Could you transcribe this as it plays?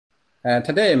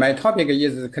Today, my topic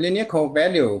is clinical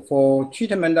value for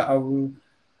treatment of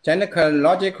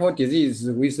gynecological disease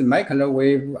with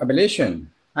microwave ablation.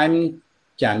 I'm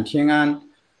Tian-an Jiang,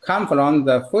 come from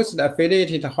the first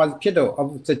affiliated hospital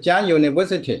of the Jiang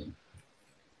University.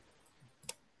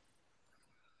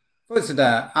 First,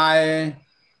 I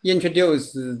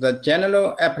introduce the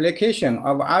general application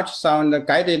of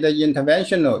ultrasound-guided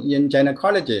intervention in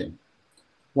gynecology.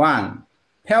 1.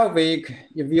 Pelvic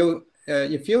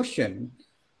effusion.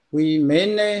 We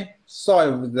mainly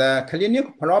solve the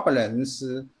clinical problems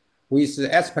with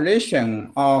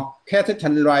aspiration or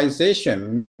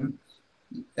catheterization,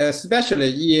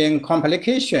 especially in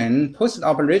complication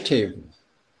post-operative.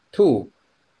 2.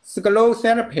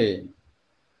 Sclerotherapy.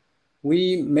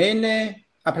 We mainly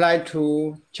apply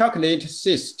to chocolate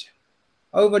cyst,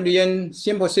 ovarian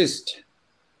simple cyst,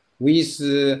 with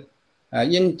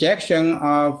injection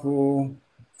of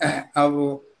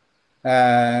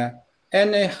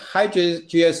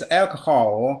anhydrous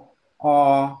alcohol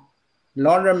or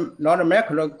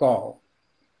lorimacrol.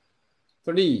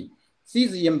 3.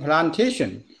 Cyst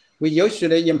implantation. We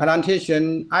usually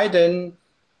implantation iodine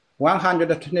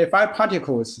 125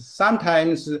 particles.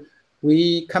 Sometimes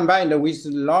we combine with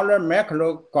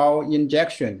lorimacrol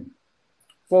injection.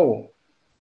 4.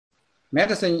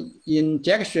 Medicine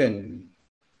injection.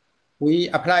 We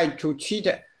apply to treat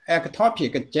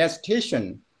ectopic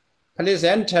gestation,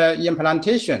 placenta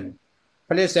implantation,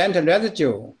 placenta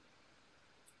residue.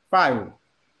 5.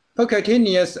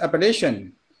 Percutaneous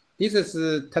ablation. This is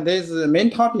today's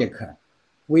main topic.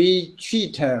 We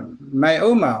treat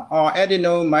myoma or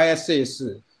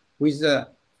adenomyosis with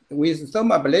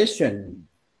thermal ablation.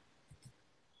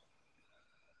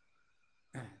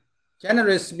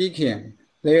 Generally speaking,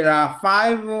 there are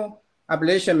 5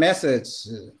 ablation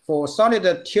methods for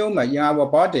solid tumor in our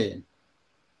body.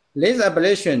 Laser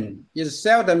ablation is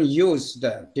seldom used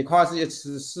because it's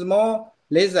a small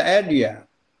laser area.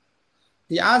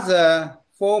 The other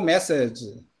 4 methods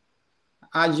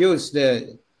are used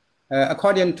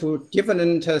according to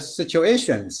different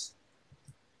situations.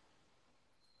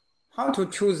 How to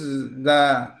choose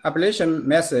the ablation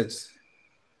methods?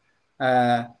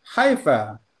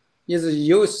 ISVIR is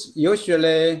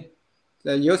usually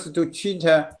used to treat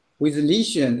with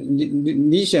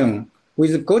lesion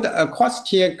with good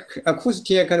acoustic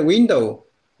window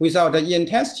without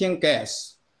intestine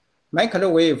gas.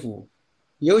 Microwave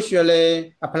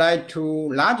usually applied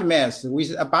to large mass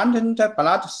with abundant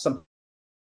blood supply.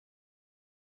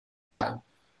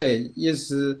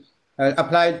 Is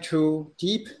applied to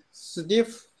deep,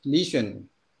 stiff lesion.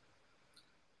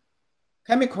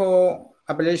 Chemical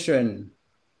ablation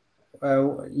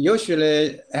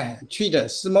usually treat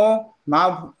small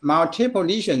multiple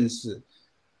lesions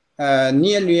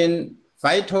near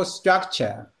vital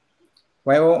structure,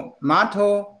 while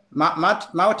multiple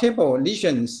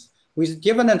lesions with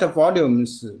different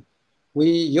volumes, we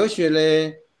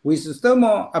usually with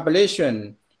thermal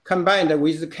ablation combined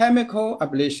with chemical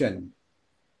ablation.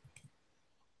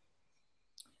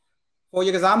 For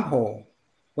example,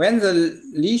 when the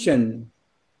lesion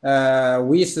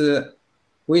with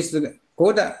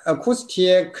good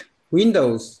acoustic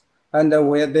windows and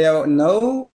where there are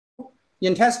no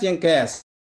intestine gas,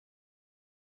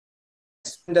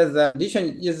 and the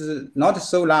lesion is not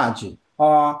so large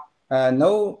or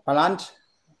no blood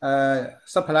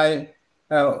supply,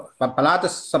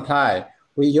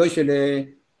 we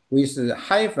usually with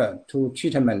ISVIR to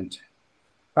treatment.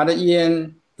 But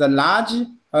in the large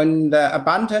and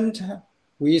abundant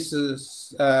with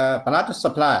blood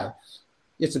supply,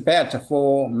 it's better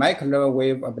for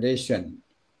microwave ablation.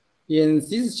 In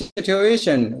this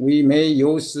situation, we may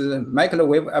use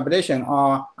microwave ablation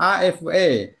or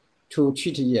RFA to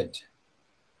treat it.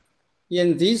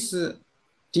 In this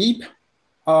deep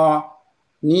or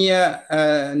near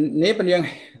neighboring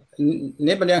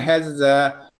has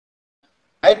the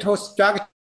vital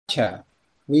structure,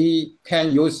 we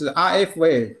can use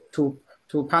RFA to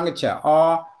puncture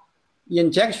or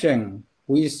injection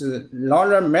with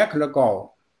lorimacrol.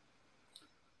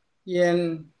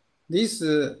 In this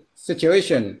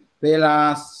situation, there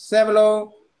are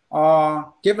several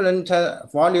different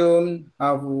volume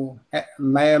of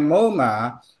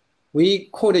myeloma. We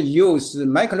could use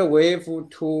microwave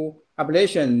to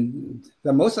ablation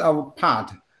the most of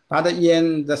part, but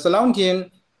in the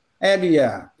surrounding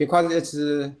area, because it's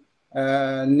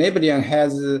neighboring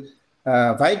has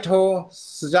vital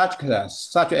structure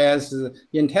such as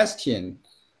intestine,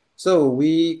 so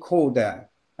we could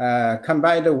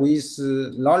combine with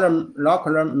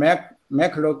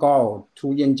lorimacrol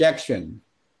to injection.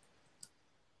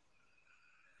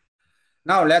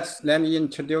 Now let me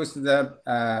introduce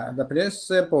the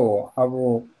principle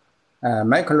of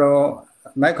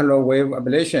microwave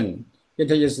ablation. It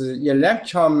is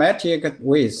electromagnetic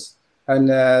waves, and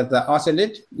the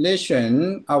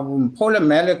oscillation of polar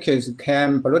molecules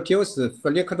can produce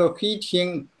follicular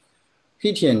heating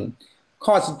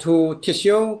cause to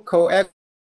tissue coagulative.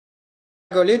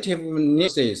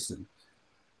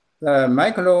 The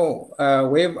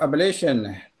microwave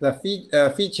ablation, the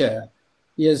feature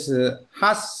is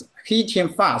heating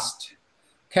fast,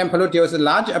 can produce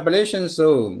large ablation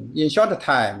zone in short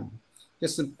time,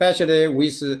 especially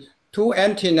with two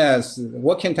antennas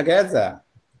working together.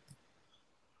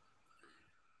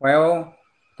 Well,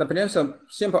 the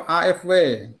simple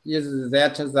RF is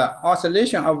that the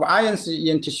oscillation of ions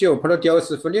in tissue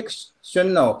produce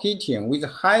frictional heating with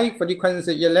high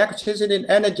frequency electricity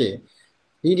energy,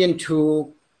 leading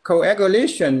to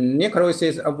coagulation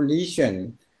necrosis of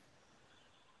lesion.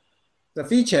 The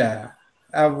feature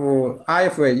of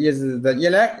ISVIR is the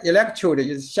electrode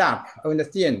is sharp and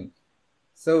thin,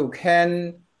 so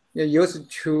can use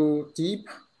to deep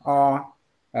or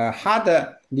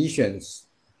harder lesions.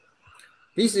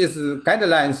 This is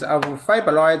guidelines of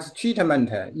fibroid treatment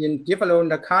in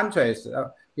different countries,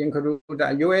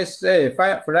 including USA,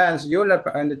 France, Europe,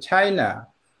 and China.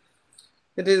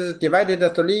 It is divided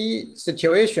into three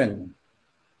situations.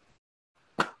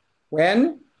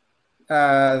 When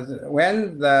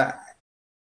the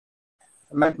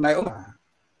myoma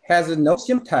has no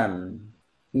symptom,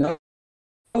 no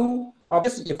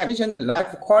obvious affection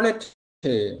life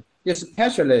quality,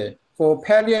 especially for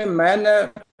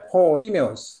perimenopause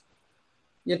females,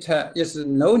 it is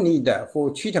no need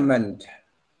for treatment.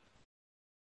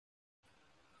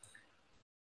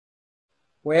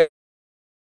 When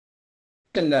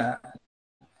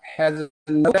has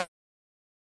no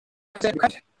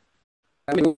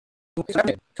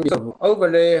to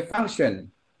ovary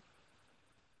function.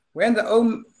 When the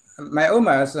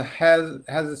myomas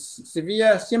has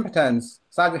severe symptoms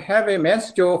such as heavy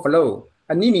menstrual flow,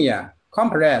 anemia,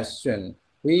 compression,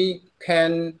 we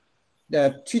can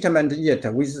treatment it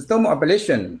with thermal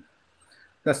ablation.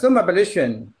 The thermal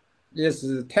ablation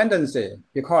is tendency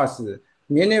because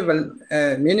minimally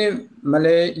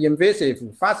invasive,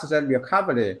 faster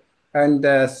recovery, and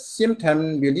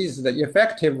symptom released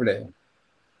effectively.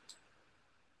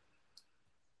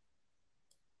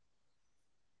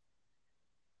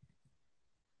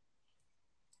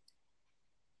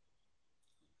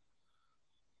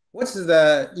 What's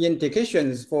the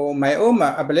indications for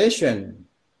myoma ablation?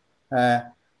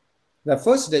 The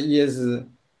first is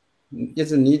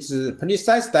needs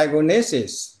precise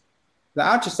diagnosis. The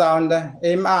ultrasound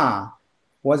MR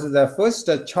was the first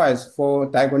choice for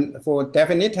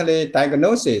definitely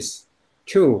diagnosis.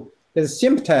 Two is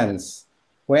symptoms.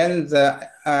 When the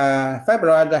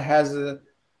fibroid has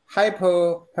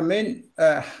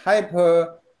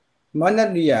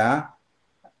hypomenorrhea,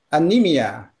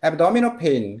 anemia, abdominal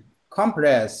pain,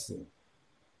 compress.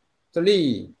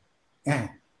 Three,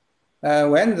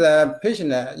 when the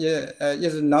patient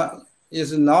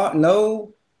is not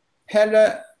no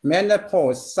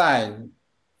perimenopause sign,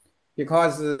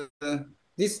 because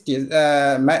this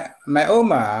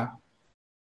myoma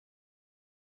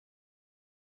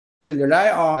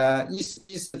rely on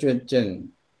estrogen,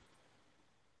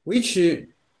 which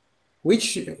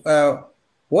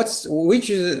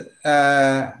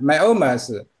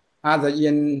myomas are the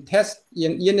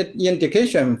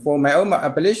indication for myoma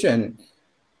ablation.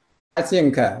 I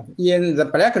think in the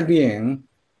black ring,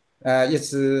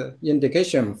 it's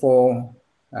indication for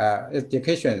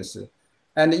indications,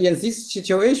 and in this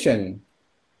situation,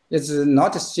 it's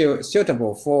not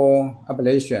suitable for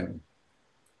ablation.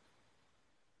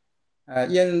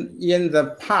 In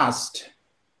the past,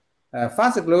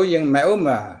 fast-growing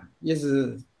myoma is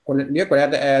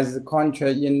regarded as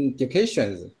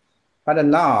contraindications, but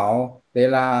now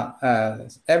there are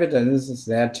evidence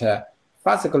that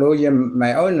fast-growing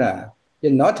myoma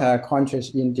is not a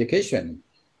contraindication.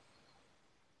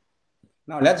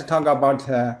 Now let's talk about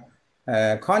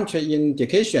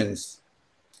contraindications.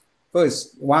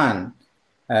 First one,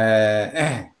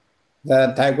 the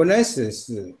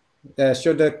diagnosis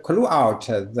should clue out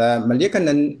the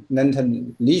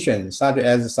malignant lesions such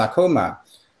as sarcoma.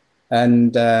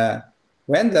 And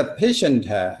when the patient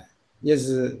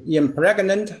is in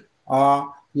pregnant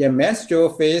or in menstrual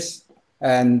phase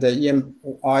and in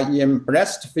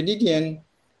breastfeeding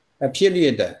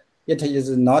period, it is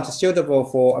not suitable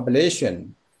for ablation.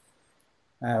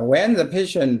 When the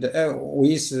patient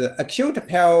with acute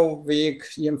pelvic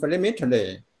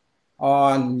inflammatory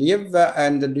or liver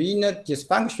and renal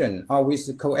dysfunction or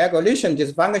with coagulation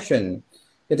dysfunction,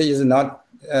 it is not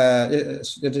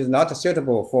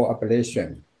suitable for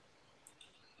ablation.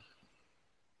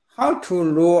 How to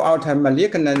rule out a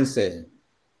malignancy?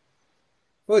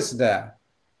 First,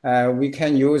 we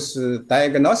can use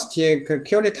diagnostic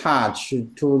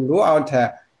curettage to rule out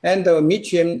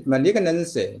endometrium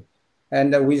malignancy,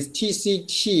 and with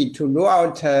TCT to rule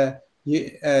out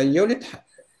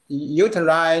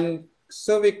uterine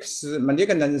cervix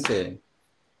malignancy.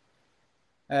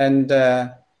 And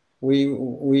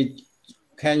we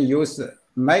can use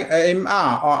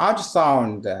MR or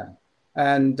ultrasound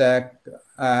and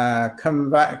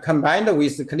combined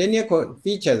with clinical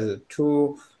features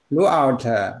to rule out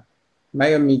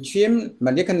myometrium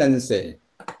malignancy.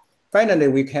 Finally,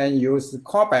 we can use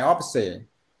core biopsy.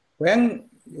 When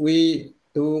we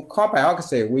do core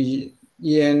biopsy,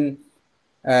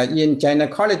 in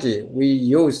gynecology, we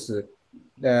use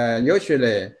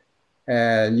usually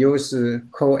use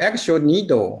coaxial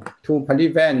needle to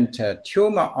prevent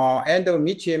tumor or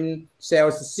endometrium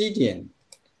cells seeding.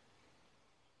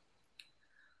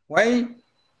 Why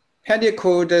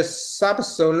pedicled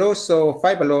subserosal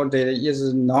fibroid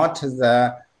is not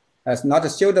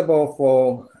suitable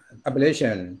for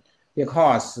ablation?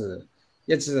 Because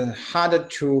it's hard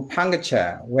to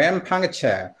puncture. When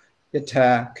puncture, it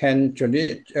can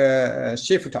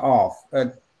shift off,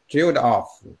 drilled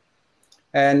off.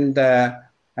 And there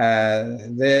are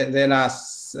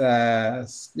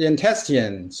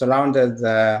intestine surrounded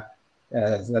the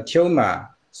tumor.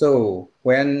 So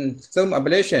when some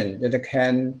ablation, it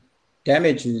can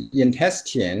damage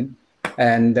intestine.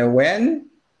 And when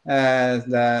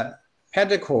the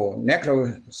pedicle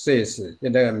necrosis,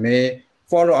 it may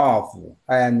fall off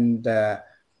and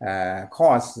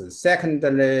cause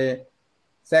secondary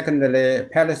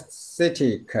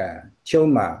parasitic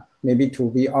tumor, maybe to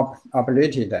be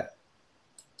operated.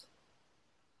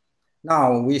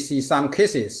 Now we see some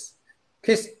cases.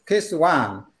 Case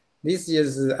 1, this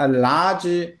is a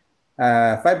large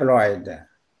fibroid.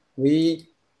 We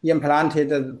implanted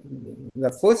the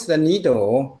first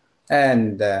needle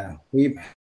and we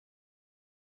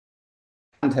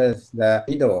planted the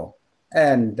needle,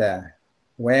 and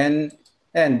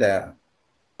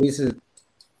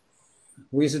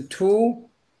with two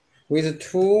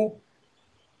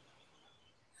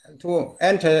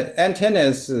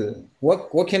antennas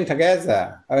working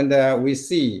together, and we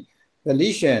see the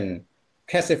lesion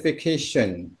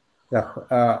calcification.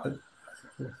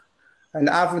 And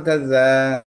after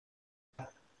the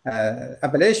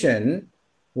ablation,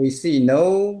 we see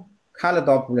no color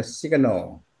Doppler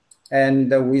signal, and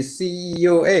we see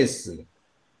EUS.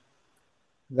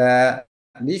 The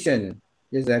lesion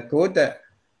is a good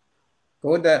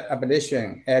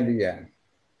ablation area.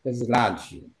 It's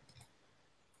large.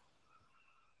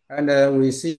 And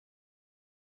we see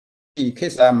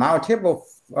case multiple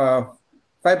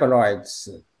fibroids.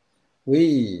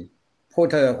 We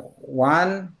put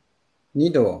one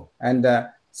needle and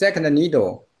second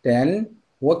needle, then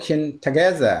working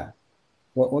together.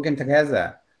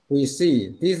 We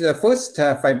see this first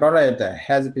fibroid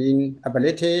has been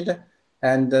ablated,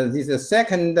 and this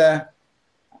second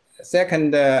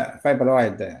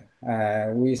fibroid,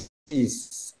 we see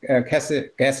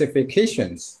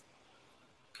calcifications.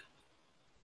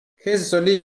 Case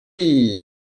 3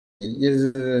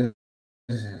 is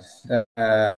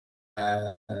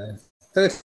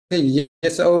 30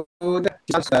 years old.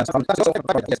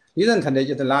 Recently,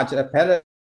 it large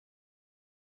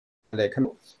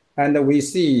and we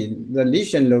see the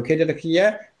lesion located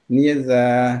here near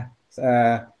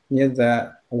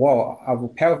the wall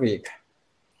of pelvic.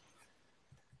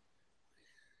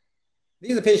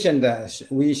 This patient,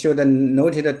 we should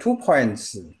note 2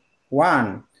 points.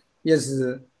 One is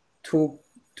to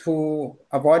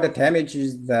avoid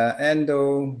damages the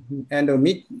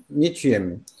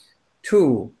endometrium.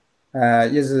 2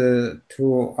 is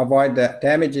to avoid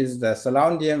damages the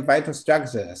surrounding vital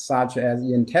structures such as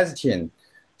intestine.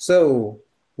 So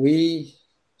we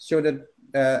should,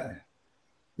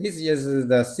 this is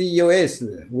the CUS.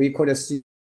 We could see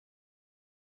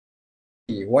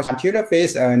wash anterior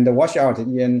face and washout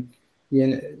in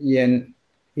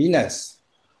venous.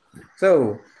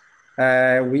 So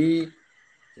we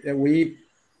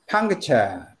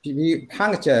puncture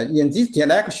in this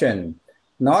direction,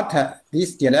 not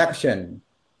this direction,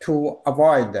 to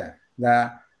avoid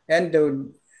the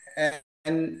endometrium.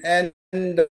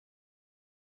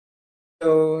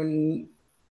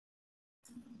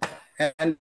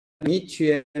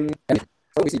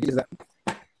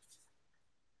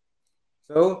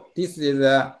 So this is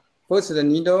the first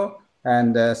needle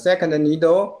and the second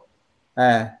needle,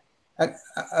 and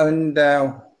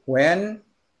when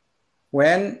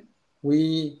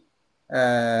we,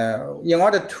 in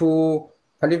order to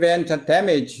prevent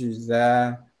damage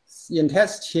the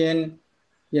intestine,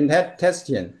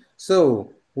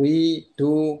 so we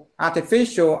do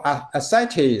artificial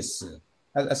ascites.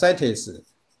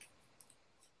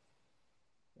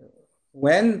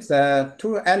 When the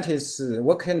two entities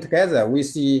working together, we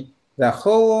see the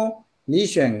whole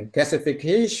lesion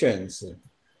gasifications.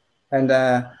 And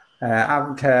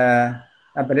after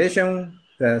ablation,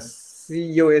 the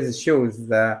CUS shows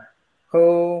the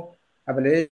whole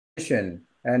ablation.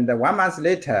 And 1 month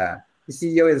later, the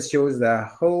CUS shows the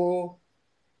whole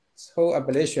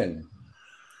ablation.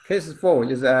 Case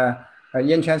 4 is an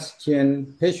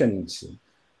intestine patient.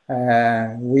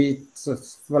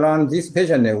 From this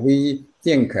patient, we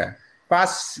think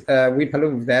we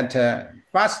prove that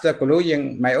fast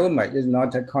growing myoma is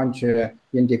not a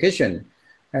contraindication.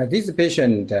 This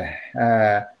patient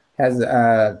has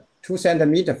a 2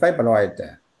 centimeter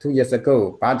fibroid 2 years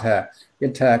ago, but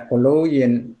it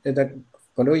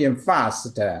growing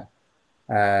fast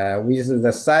with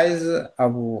the size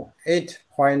of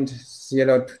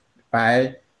 8.0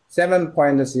 by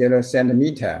 7.0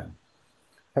 centimeter.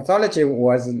 Pathology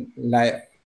was like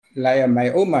a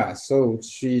myoma, so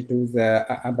she do the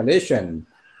ablation.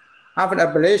 After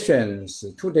ablations,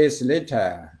 2 days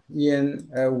later,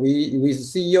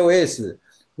 with CUS,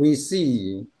 we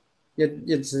see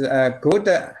it's a good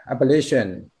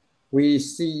ablation. We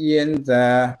see in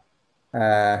the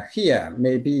here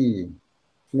maybe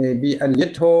a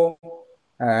little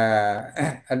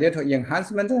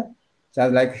enhancement,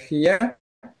 just like here,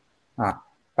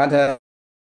 but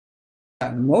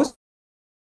most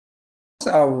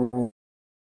of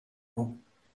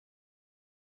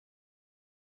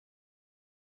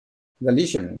the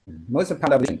lesion, most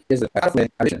part of the lesion is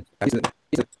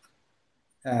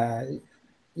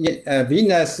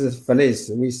venous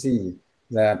flares. We see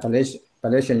the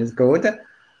palation is good,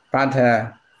 but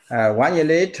 1 year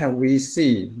later we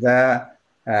see the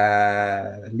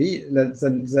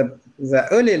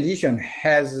early lesion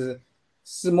has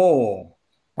small,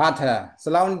 but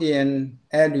surrounding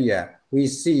area we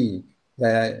see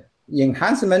the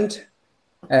enhancement,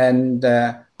 and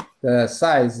the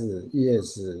size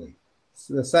is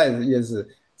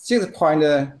 6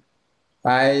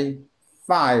 by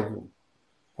 5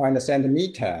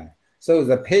 centimeter. So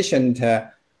the patient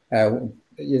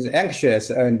is anxious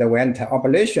and went to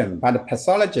operation, but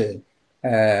pathology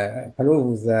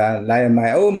proves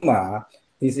leiomyoma.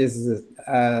 This is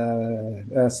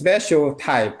a special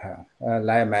type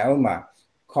leiomyoma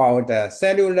called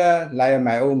cellular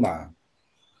leiomyoma.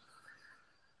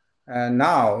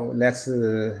 Now let's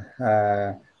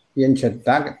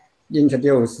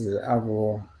introduce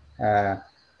of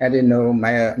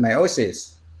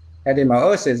adenomyosis.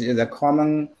 Adenomyosis is a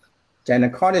common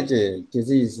gynecology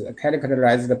disease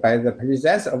characterized by the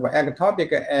presence of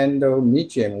ectopic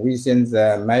endometrium within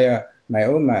the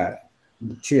myoma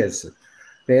nucleus.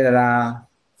 There are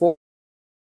 4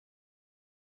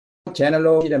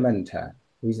 general treatments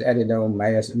with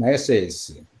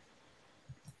adenomyosis.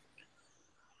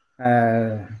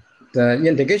 The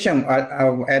indication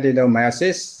of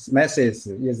adenomyosis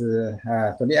is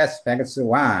 3 aspects.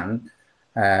 1,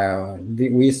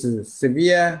 with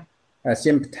severe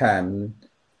symptoms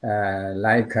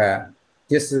like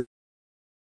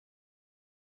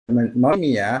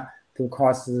dysmenorrhea to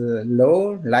cause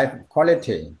low life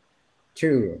quality.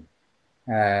 2,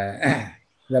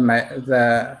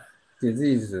 the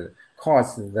disease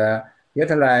causes the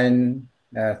uterine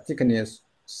thickness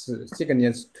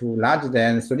to larger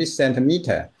than 30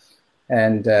 centimeter,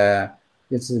 and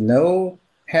it's no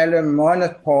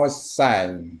perimenopause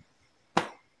sign.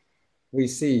 We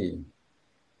see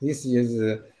this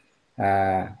is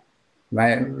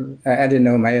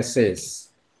adenomyosis,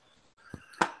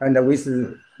 and with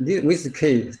this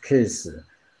case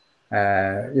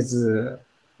is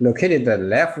located the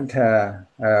left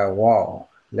wall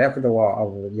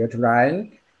of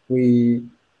uterine. We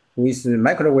with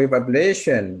microwave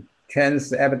ablation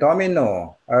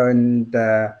trans-abdominal, and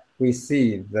we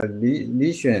see the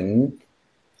lesion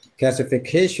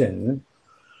calcification.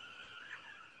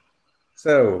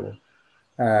 So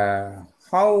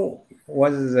how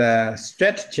was the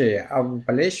strategy of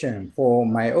ablation for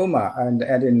myoma and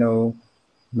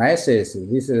adenomyosis?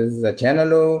 This is the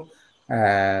general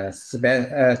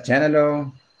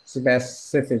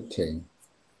specificity.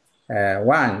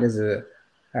 1 is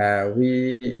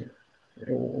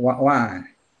one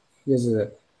is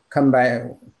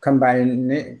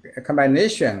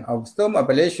combination of stem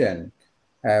ablation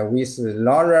with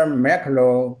lower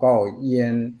macro goal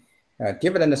in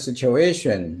different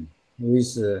situation with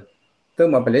stem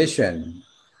ablation.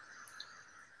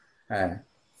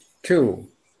 Two,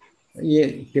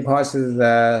 because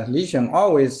the lesion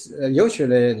always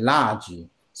usually large,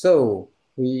 so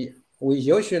we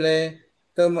usually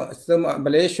thermal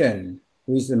ablation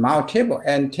with multiple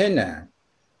antenna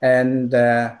and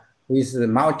with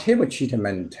multiple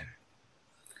treatment.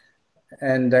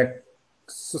 And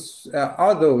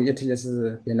although it is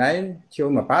benign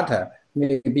tumor, but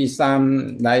maybe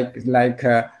some like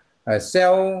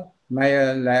cell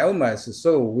myelomas,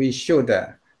 so we should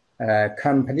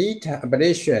complete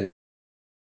ablation.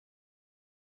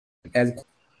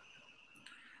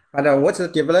 But what's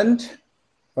different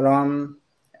from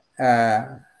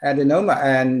adenoma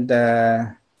and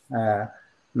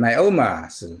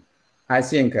myomas? I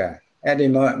think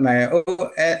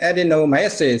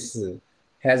adenomyosis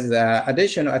has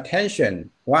additional attention.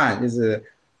 One is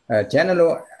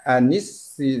general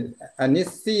anesthesia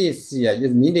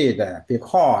is needed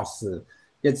because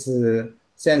it's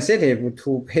sensitive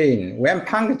to pain. When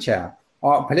puncture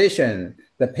or operation,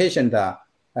 the patient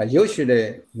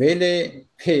usually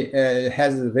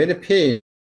has very pain.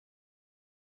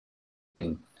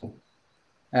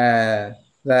 The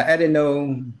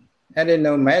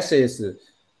adenomyosis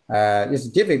is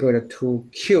difficult to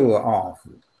cure off.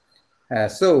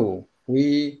 So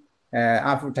we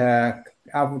after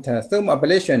thermal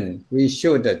ablation, we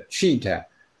should treat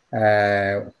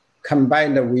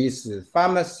combined with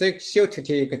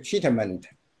pharmaceutical treatment.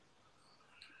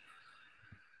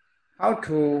 How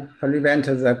to prevent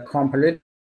the complication?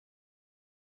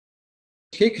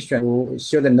 We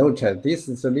should note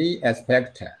these three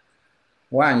aspects.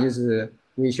 One is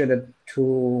we should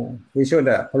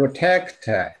protect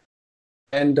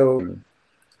endo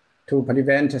to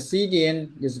prevent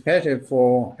seeding, especially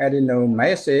for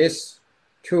adenomyosis.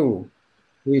 Two,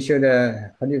 we should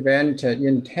prevent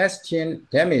intestine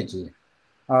damage.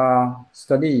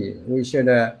 Three, we should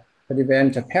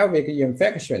prevent pelvic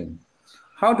infection.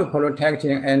 How to protect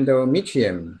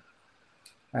endometrium?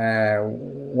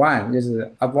 One is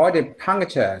avoid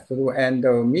puncture through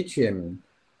endometrium.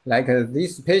 Like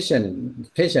this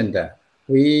patient,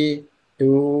 we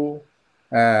do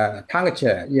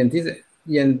puncture in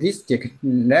this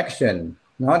direction,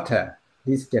 not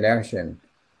this direction.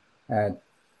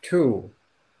 Two,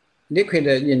 liquid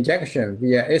injection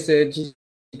via SAG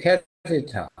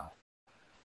catheter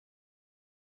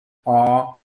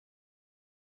or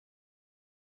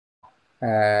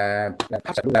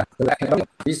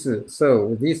this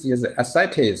is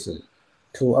ascites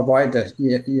to avoid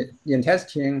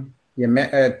intestine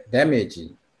damage.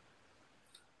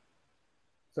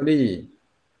 Three,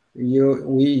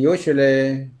 we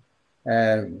usually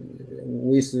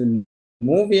with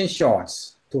moving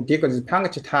shots to decrease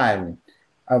puncture time,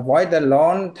 avoid the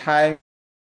long time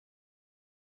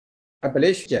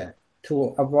ablation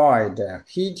to avoid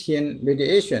heating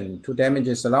radiation to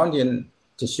damage surrounding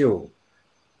tissue.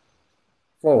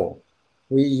 Four,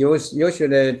 we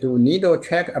usually do needle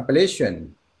track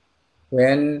ablation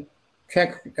when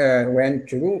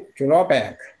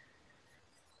drawback.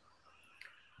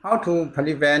 How to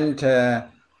prevent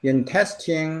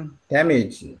intestine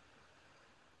damage?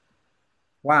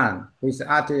 One, with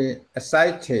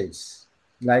ascites,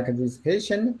 like this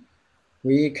patient,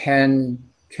 we can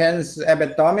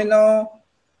trans-abdominal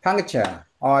puncture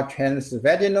or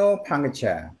transvaginal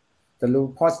puncture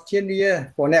through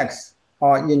posterior fornix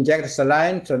or inject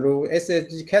saline through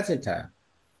SAG catheter.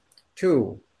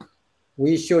 Two,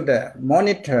 we should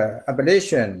monitor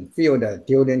ablation field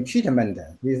during treatment.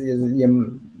 This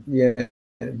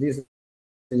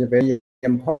is very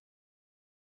important.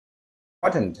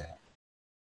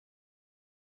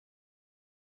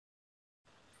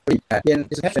 In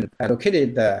this patient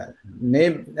located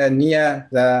near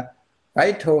the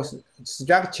vital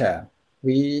structure,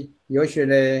 we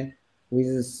usually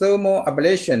with thermal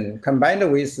ablation combined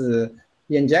with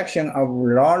injection of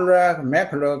lower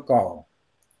macular gall.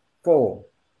 Four,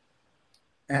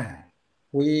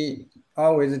 we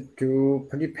always do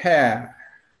prepare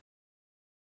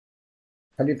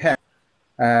in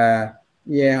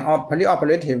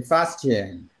preoperative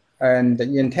fasting and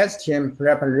intestine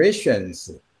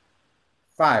preparations.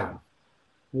 Five,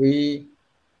 we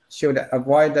should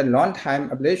avoid the long-time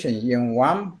ablation in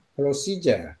one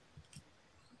procedure.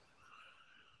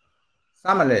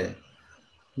 Summary,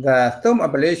 the thermal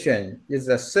ablation is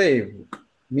a safe,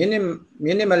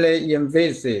 minimally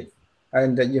invasive,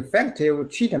 and effective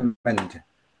treatment.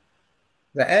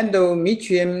 The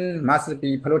endometrium must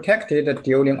be protected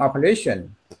during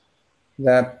operation.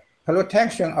 The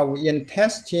protection of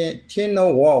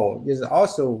intestinal wall is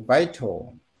also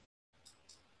vital.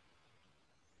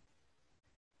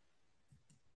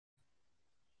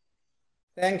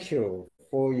 Thank you.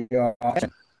 for your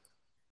question.